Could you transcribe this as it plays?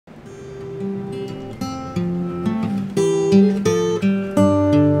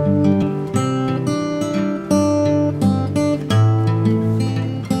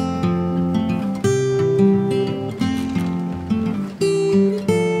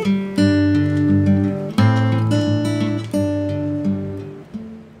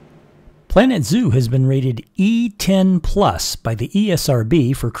Planet Zoo has been rated E10 Plus by the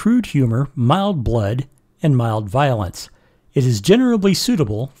ESRB for crude humor, mild blood, and mild violence. It is generally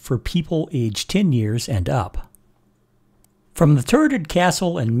suitable for people aged 10 years and up. From the turreted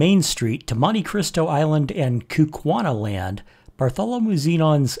castle and Main Street to Monte Cristo Island and Kukwana Land, Bartholomew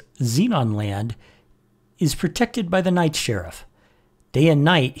Zenon's Zenon Land is protected by the Night Sheriff. Day and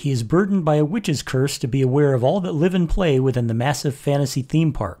night, he is burdened by a witch's curse to be aware of all that live and play within the massive fantasy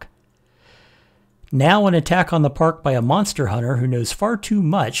theme park. Now an attack on the park by a monster hunter who knows far too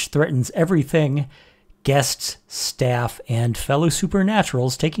much threatens everything, guests, staff, and fellow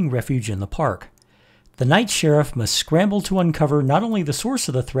supernaturals taking refuge in the park. The Night Sheriff must scramble to uncover not only the source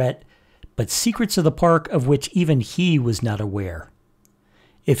of the threat, but secrets of the park of which even he was not aware.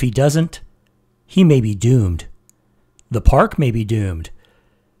 If he doesn't, he may be doomed. The park may be doomed.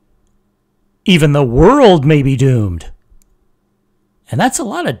 Even the world may be doomed. And that's a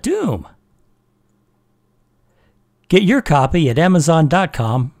lot of doom. Get your copy at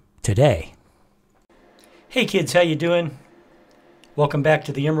Amazon.com today. Hey kids, how you doing? Welcome back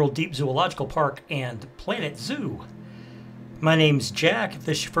to the Emerald Deep Zoological Park and Planet Zoo. My name's Jack. If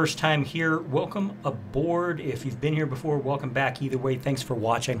this is your first time here, welcome aboard. If you've been here before, welcome back. Either way, thanks for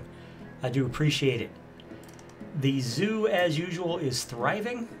watching. I do appreciate it. The zoo, as usual, is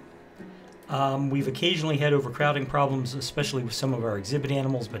thriving. We've occasionally had overcrowding problems, especially with some of our exhibit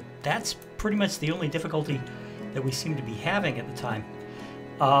animals, but that's pretty much the only difficulty that we seem to be having at the time.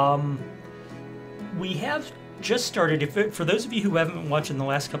 We have just started, for those of you who haven't been watching the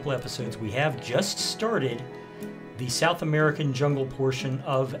last couple episodes, we have just started the South American jungle portion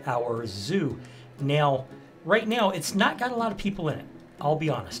of our zoo. Now, right now, it's not got a lot of people in it. I'll be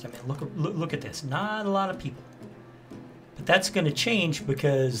honest. I mean, look at this. Not a lot of people. But that's going to change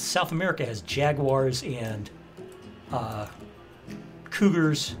because South America has jaguars and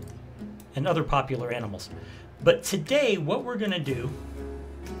cougars and other popular animals. But today, what we're going to do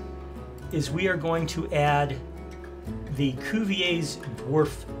is we are going to add the Cuvier's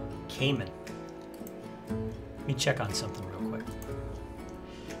Dwarf Caiman. Let me check on something real quick.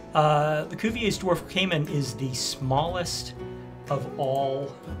 The Cuvier's Dwarf Caiman is the smallest of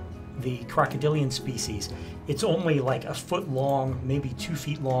all the crocodilian species. It's only like a foot long, maybe 2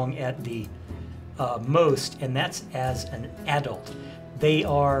 feet long at the most, and that's as an adult. They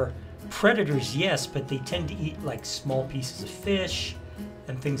are predators, yes, but they tend to eat like small pieces of fish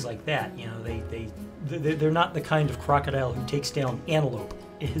and things like that. You know, they're not the kind of crocodile who takes down antelope,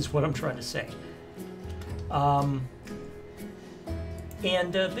 is what I'm trying to say. You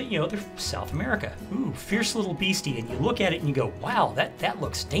know, they're South America. Ooh, fierce little beastie, and you look at it and you go, wow, that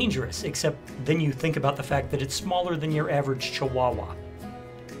looks dangerous, except then you think about the fact that it's smaller than your average chihuahua.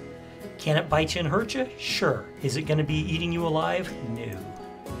 Can it bite you and hurt you? Sure. Is it going to be eating you alive? No.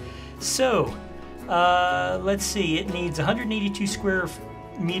 So, let's see, it needs 182 square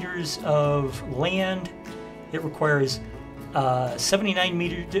meters of land. It requires 79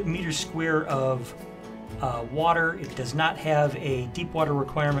 meters square of water. It does not have a deep water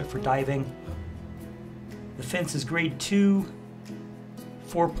requirement for diving. The fence is grade 2,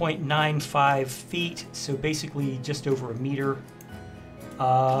 4.95 feet, so basically just over a meter.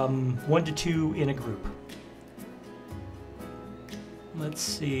 1 to 2 in a group. Let's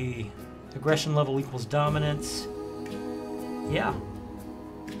see. Aggression level equals dominance. Yeah.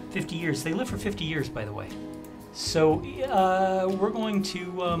 50 years. They live for 50 years, by the way. So we're going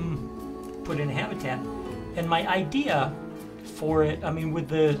to put in a habitat. And my idea for it, I mean, with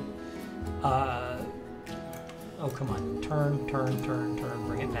the... oh, come on. Turn,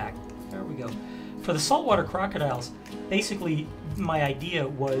 bring it back. There we go. For the saltwater crocodiles, basically, my idea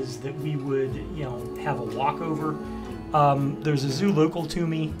was that we would, you know, have a walkover. There's a zoo local to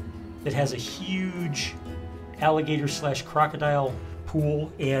me that has a huge alligator/crocodile pool,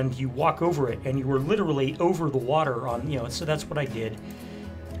 and you walk over it, and you were literally over the water on, you know, so that's what I did.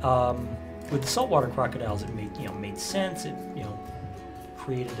 With the saltwater crocodiles, it made sense. It, you know,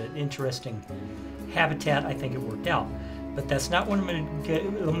 created an interesting habitat. I think it worked out. But that's not what I'm going to get.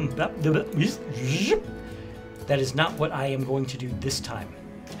 That is not what I am going to do this time.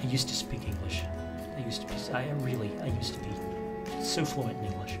 I used to speak English. I used to be so fluent in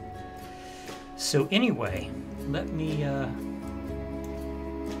English. So anyway, let me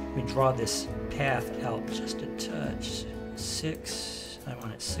draw this path out just a touch. 6. I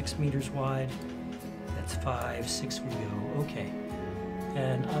want it 6 meters wide. That's 5. 6 we go. Okay.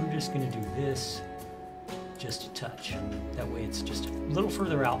 And I'm just going to do this just a touch. That way it's just a little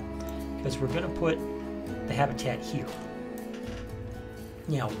further out, because we're going to put the habitat here.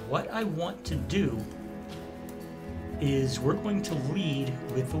 Now, what I want to do is we're going to lead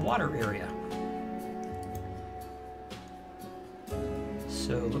with the water area.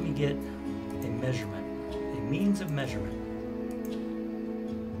 So let me get a measurement, a means of measurement.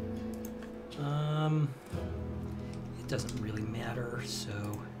 It doesn't really matter,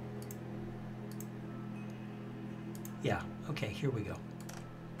 so yeah, okay, here we go.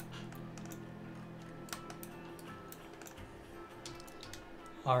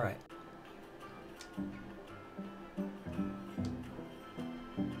 All right.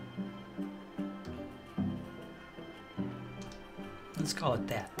 Let's call it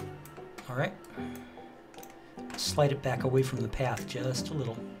that. All right. Slide it back away from the path just a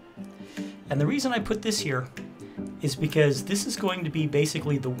little. And the reason I put this here is because this is going to be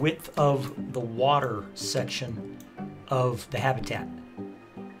basically the width of the water section of the habitat.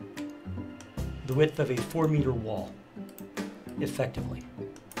 The width of a 4-meter wall, effectively.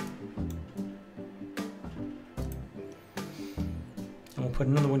 And we'll put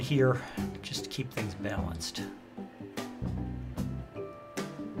another one here just to keep things balanced.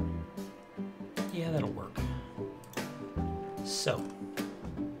 Yeah, that'll work. So.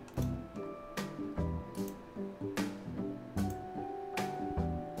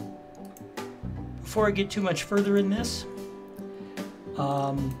 Before I get too much further in this,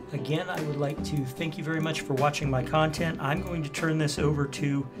 again, I would like to thank you very much for watching my content. I'm going to turn this over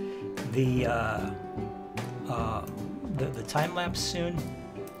to the time lapse soon,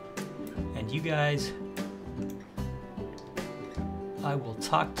 and you guys, I will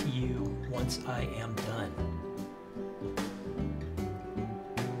talk to you once I am done.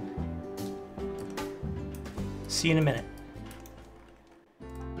 See you in a minute.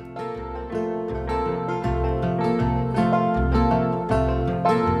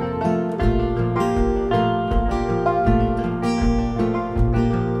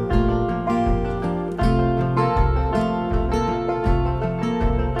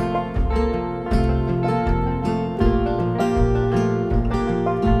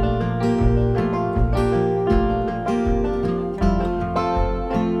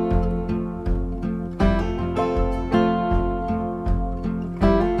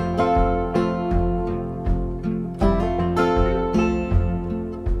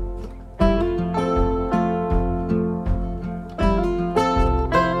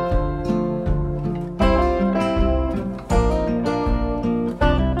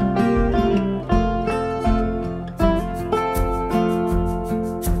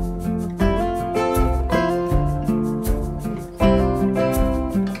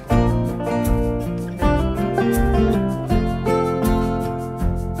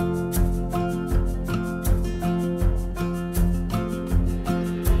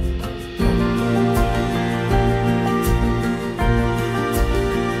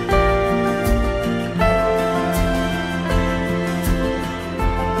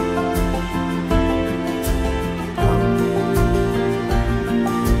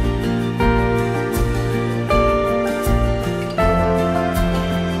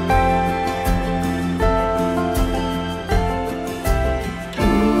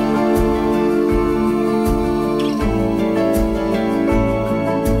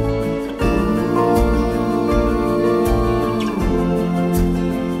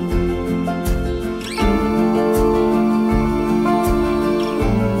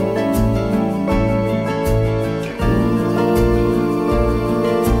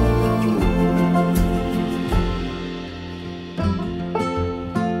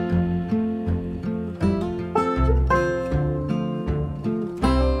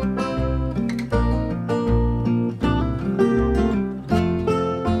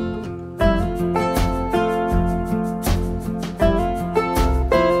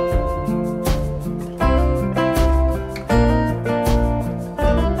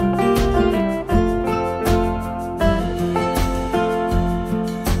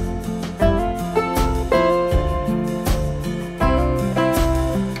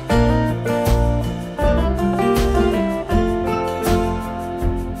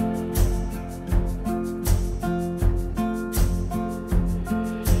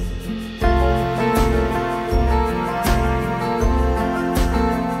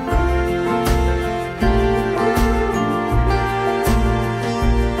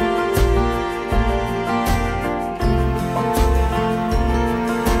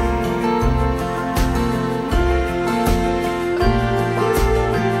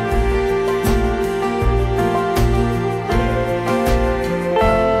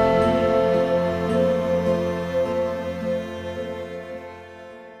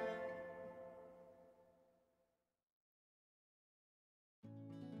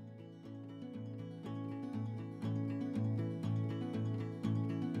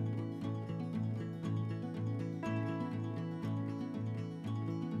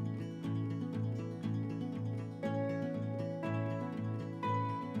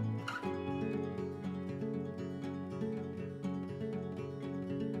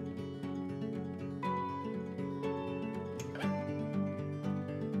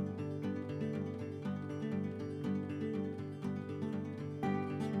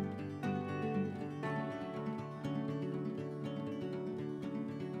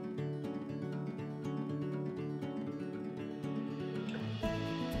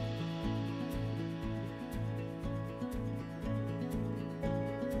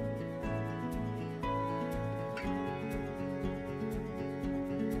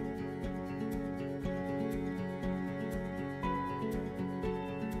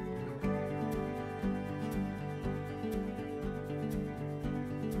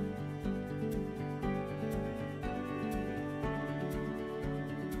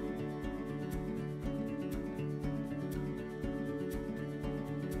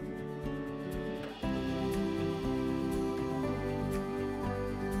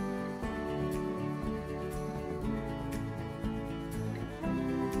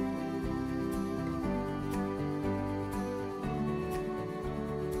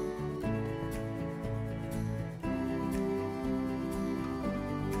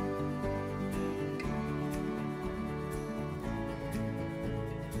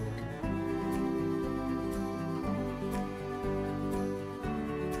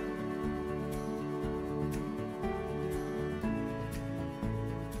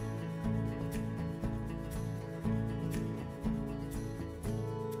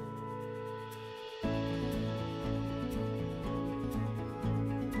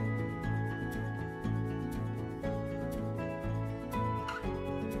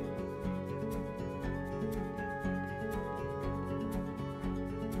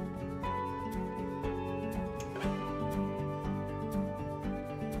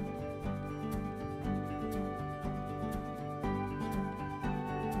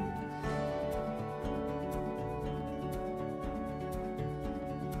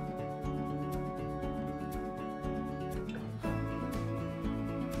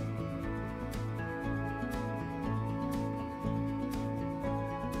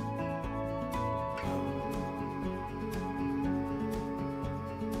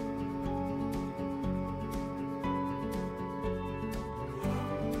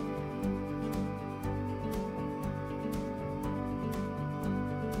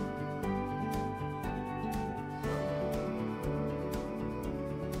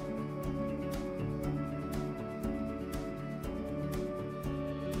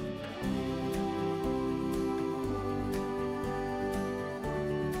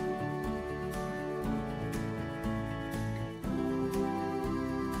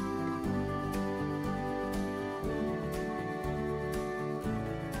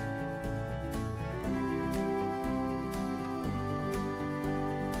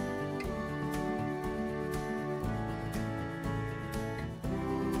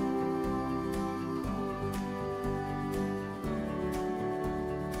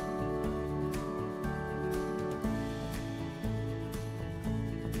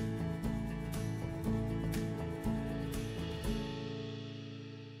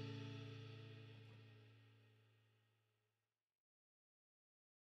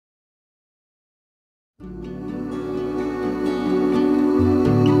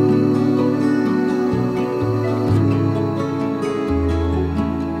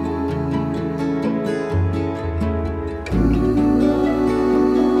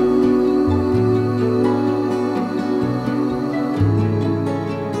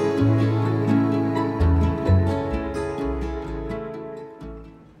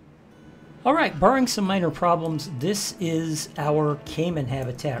 Alright, barring some minor problems, this is our caiman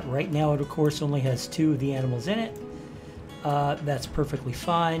habitat. Right now it of course only has 2 of the animals in it. That's perfectly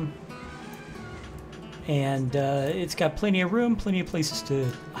fine. And it's got plenty of room, plenty of places to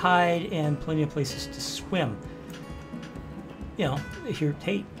hide, and plenty of places to swim. You know,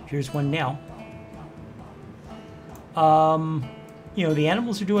 here's one now. You know, the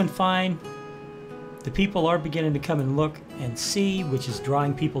animals are doing fine. The people are beginning to come and look and see, which is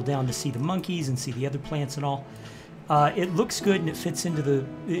drawing people down to see the monkeys and see the other plants and all. It looks good and it fits into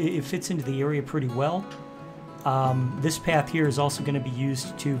the area pretty well. This path here is also going to be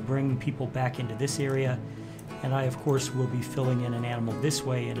used to bring people back into this area, and I of course will be filling in an animal this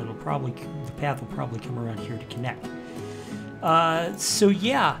way, and the path will probably come around here to connect. So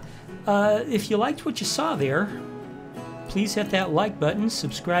yeah, if you liked what you saw there, please hit that like button,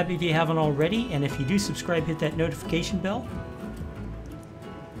 subscribe if you haven't already, and if you do subscribe, hit that notification bell.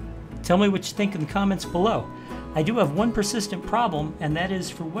 Tell me what you think in the comments below. I do have one persistent problem, and that is,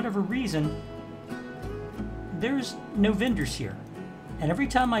 for whatever reason, there's no vendors here. And every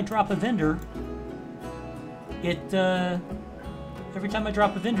time I drop a vendor, they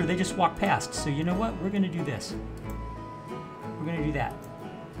just walk past. So you know what? We're going to do this. We're going to do that.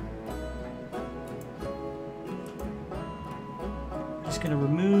 Just going to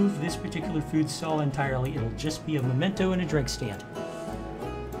remove this particular food stall entirely. It'll just be a memento and a drink stand.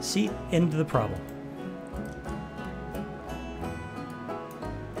 See? End of the problem.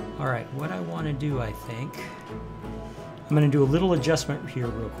 Alright, what I want to do, I think, I'm going to do a little adjustment here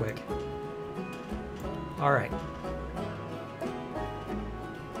real quick. Alright.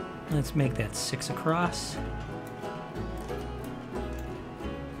 Let's make that 6 across.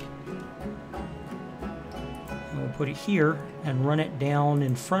 Put it here and run it down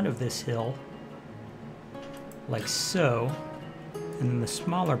in front of this hill like so, and then the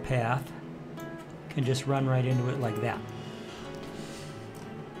smaller path can just run right into it like that.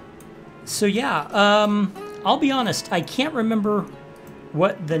 So yeah, I'll be honest, I can't remember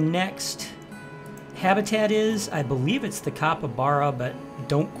what the next habitat is. I believe it's the capybara, but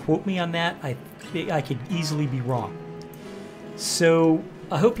don't quote me on that. I could easily be wrong. So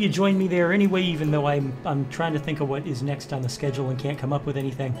I hope you join me there anyway, even though I'm trying to think of what is next on the schedule and can't come up with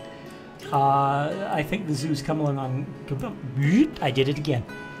anything. I think the zoo's coming along. I did it again.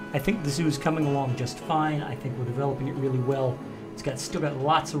 I think the zoo is coming along just fine. I think we're developing it really well. It's still got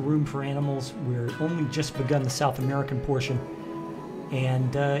lots of room for animals. We're only just begun the South American portion,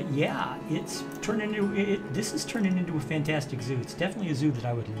 and yeah, this is turning into a fantastic zoo. It's definitely a zoo that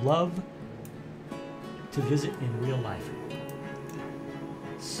I would love to visit in real life.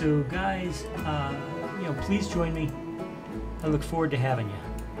 So guys, you know, please join me. I look forward to having you.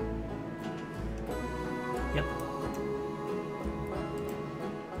 Yep.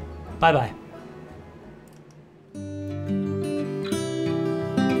 Bye-bye.